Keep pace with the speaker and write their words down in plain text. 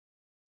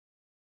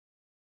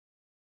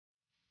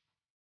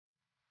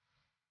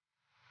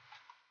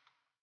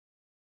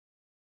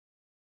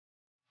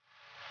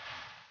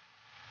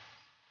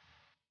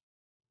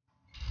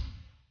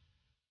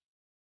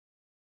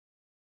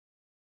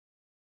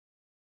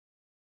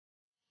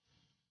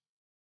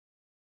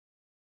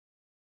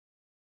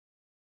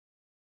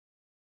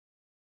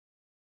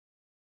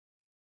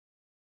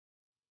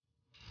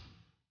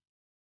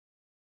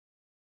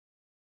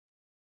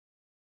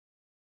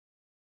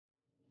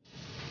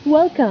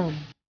Welcome.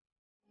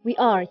 We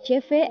are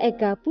CV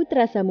Eka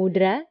Putra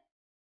Samudra,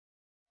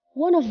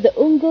 one of the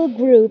Unggul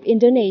Group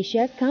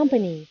Indonesia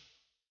companies.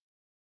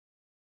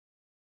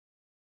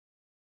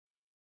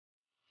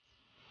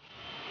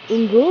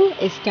 Unggul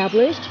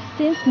established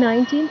since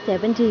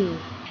 1970,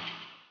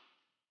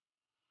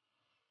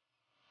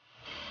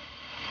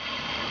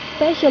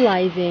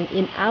 specializing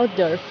in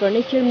outdoor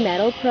furniture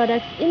metal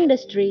products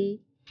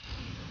industry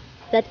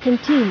that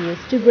continues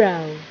to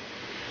grow.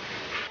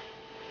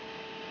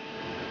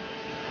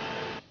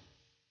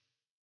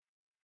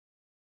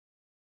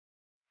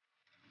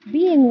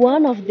 Being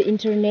one of the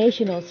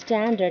international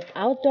standard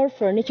outdoor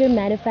furniture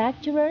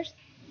manufacturers,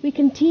 we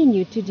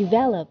continue to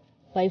develop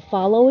by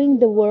following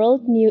the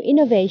world new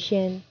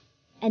innovation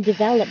and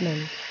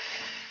development.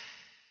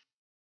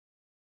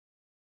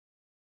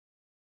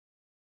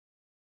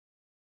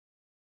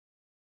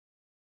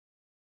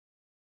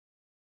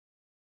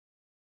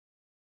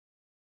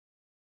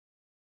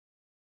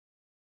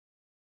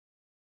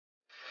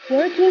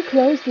 Working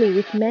closely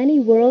with many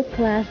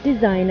world-class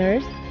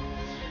designers,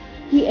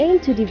 we aim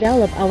to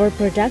develop our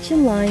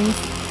production lines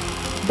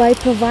by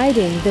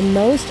providing the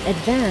most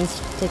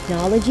advanced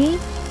technology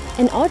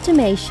and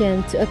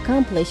automation to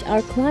accomplish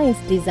our clients'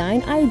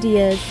 design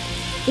ideas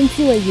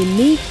into a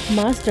unique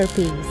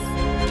masterpiece.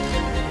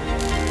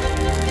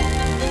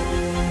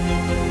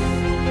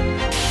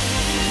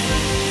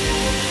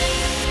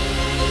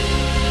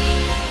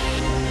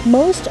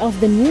 Most of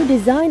the new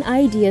design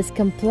ideas'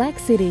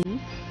 complexity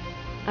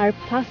are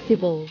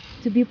possible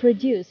to be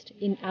produced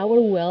in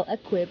our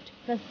well-equipped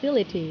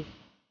facilities.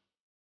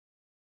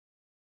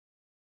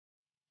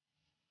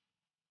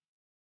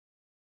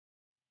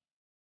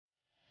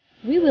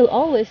 We will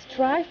always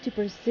strive to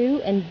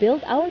pursue and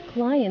build our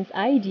clients'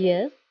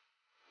 ideas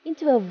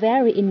into a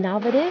very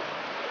innovative,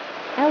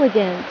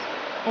 elegant,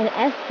 and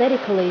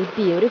aesthetically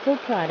beautiful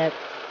product.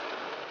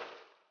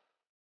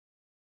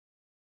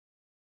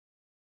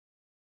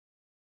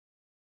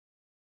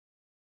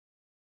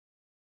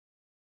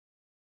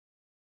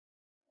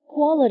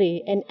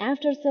 Quality and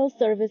after-sales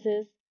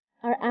services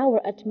are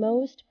our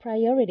utmost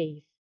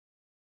priorities.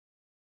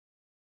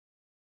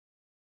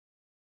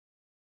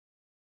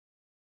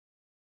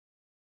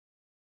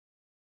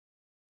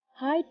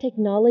 High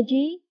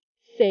technology,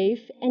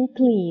 safe and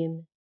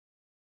clean.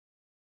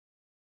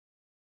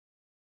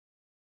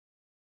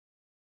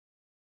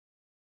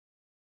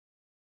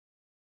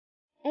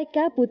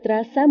 Eka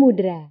Putra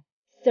Samudra,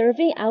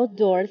 serving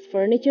outdoors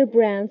furniture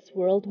brands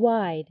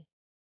worldwide.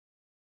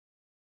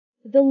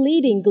 The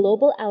leading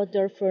global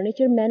outdoor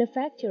furniture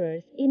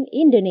manufacturers in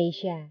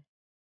Indonesia.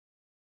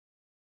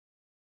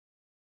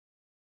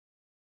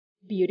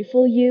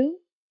 Beautiful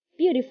you,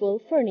 beautiful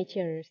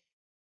furnitures.